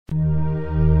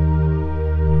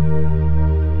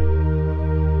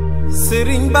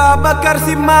Serigne Babacar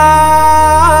Sy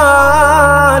Malick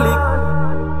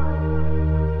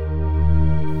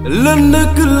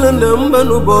lëndëk lëndëm ba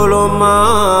nu booloo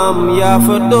maam yaa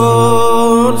fa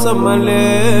doon sama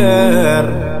leer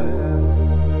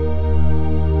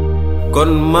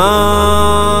kon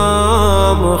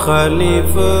maam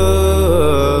khalifa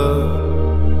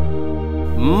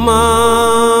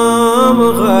maam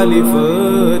khalifa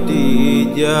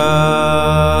Tijaanu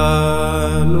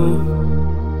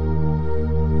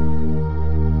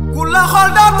ku la xool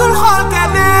dootul xool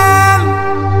keneen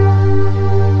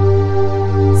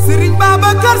Serigne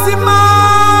Babacar Sy Malick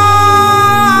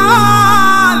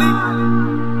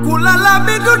ku la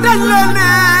labi du daj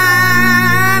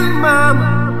leneen maam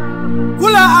ku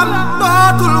la am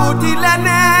dootul wuti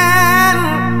leneen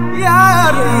yaa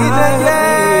riina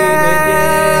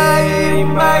jeey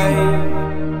mbay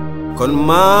kon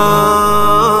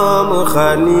maam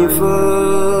khalifa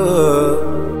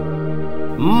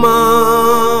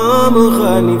maam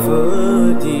khalifa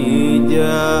Tijaanu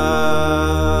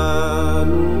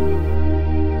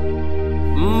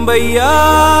mbay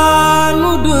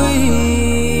yaanu doy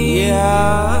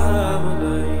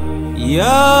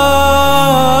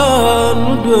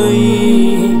yaanu doy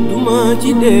duma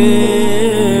ci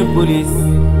dem police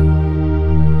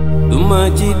duma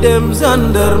ci dem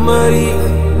gendarmerie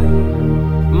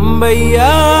mbay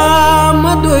yaa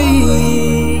ma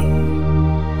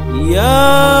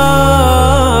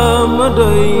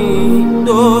doy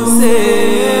doo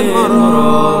seen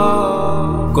moroom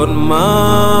kon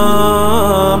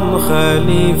maam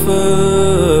khalifa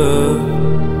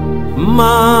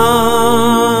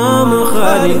maam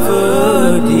khalifa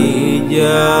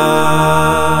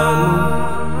Tijaan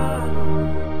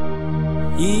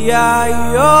yaa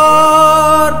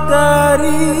yor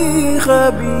tariixa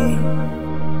bi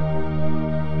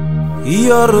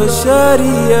yor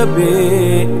shariya bi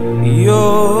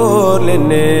yor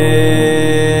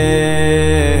leneen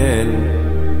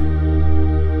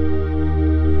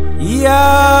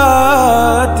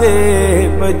yaa te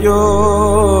ba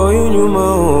jooyu ñu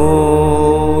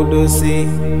Maodo si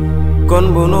kon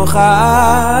bu nu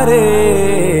xaare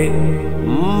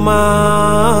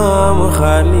maam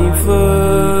khalifa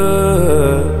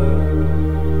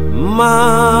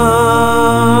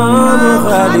maam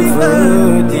khalifa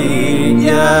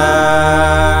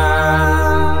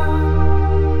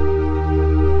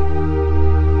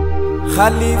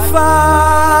khalifa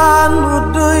nu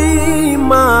doy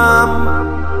maam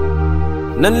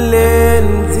nan leen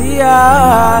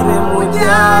ziyaare mu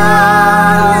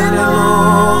jaale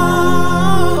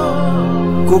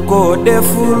ku ko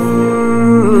deful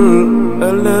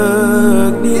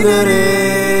ëllëg dina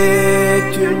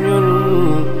réccu ñun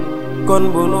kon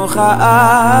bu nu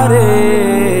xaare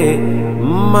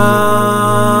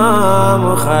maam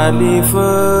khalifa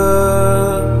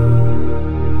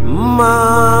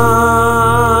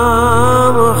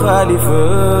maam khalifa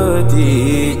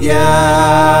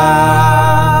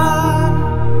Tijaan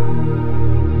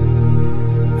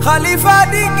khalifa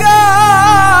di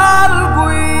gaal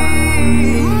guy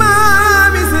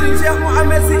maami Serigne Cheikh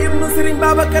Mouhamed Sy ibnu Serigne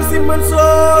Babacar Sy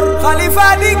Mansour khalifa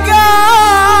di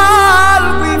gaal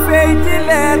guy fey ci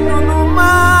leer dunu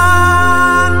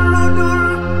man lu dul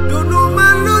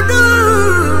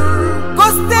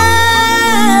koste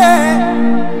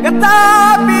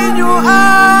tapi ñu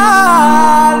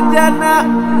aljana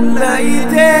lay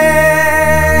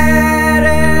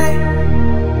teere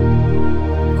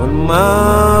kon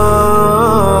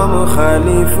maam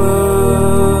khalifa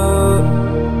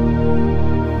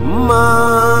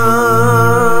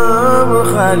maam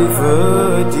khalifa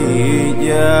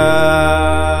Tijaan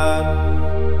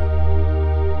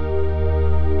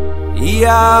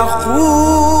yaa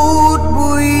xuut bu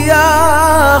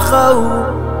yaa xaw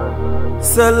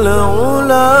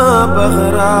sal'ula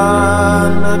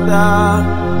bahranada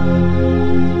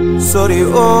sori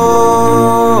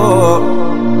oo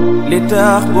li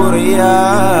tax bur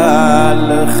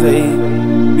Yàlla xëy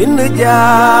bind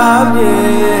jaame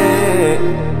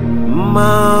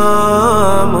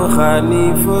maam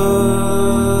khalifa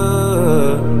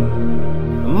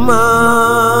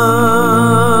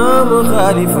maam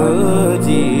khalifa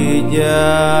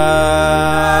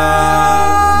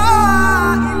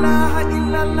Tijaan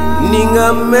ni nga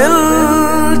mel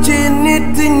ci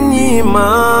nit ñi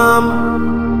maam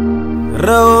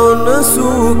raw na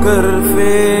suukar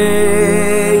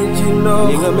feeñ ci ndox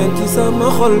ni nga mel ci sama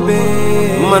xol be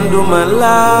man duma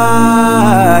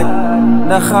laaj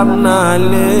ndax xam naa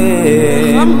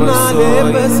leen ba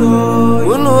sooy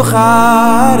bu nu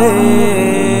xaare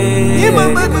ñi ma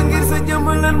bëgg ngir sa jëmm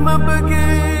lan ma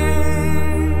bëggee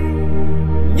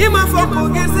ñi ma foog ko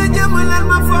ngir sa jëmalal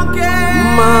ma fonke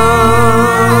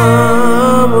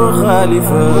Mame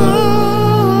khalifa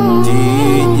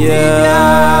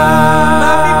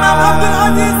Mame Abdul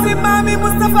Aziz si Mame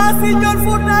Mustafa si Ndiol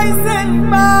Fouta seen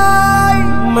baay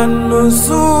man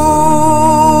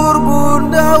Suur bu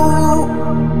ndaw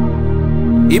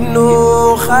ibnu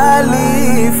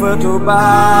khalifatu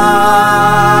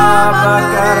Babakar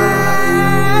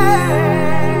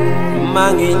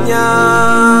maa ngi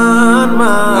ñaan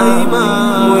ma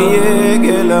mu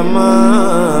yéege la ma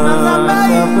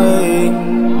sabay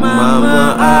mama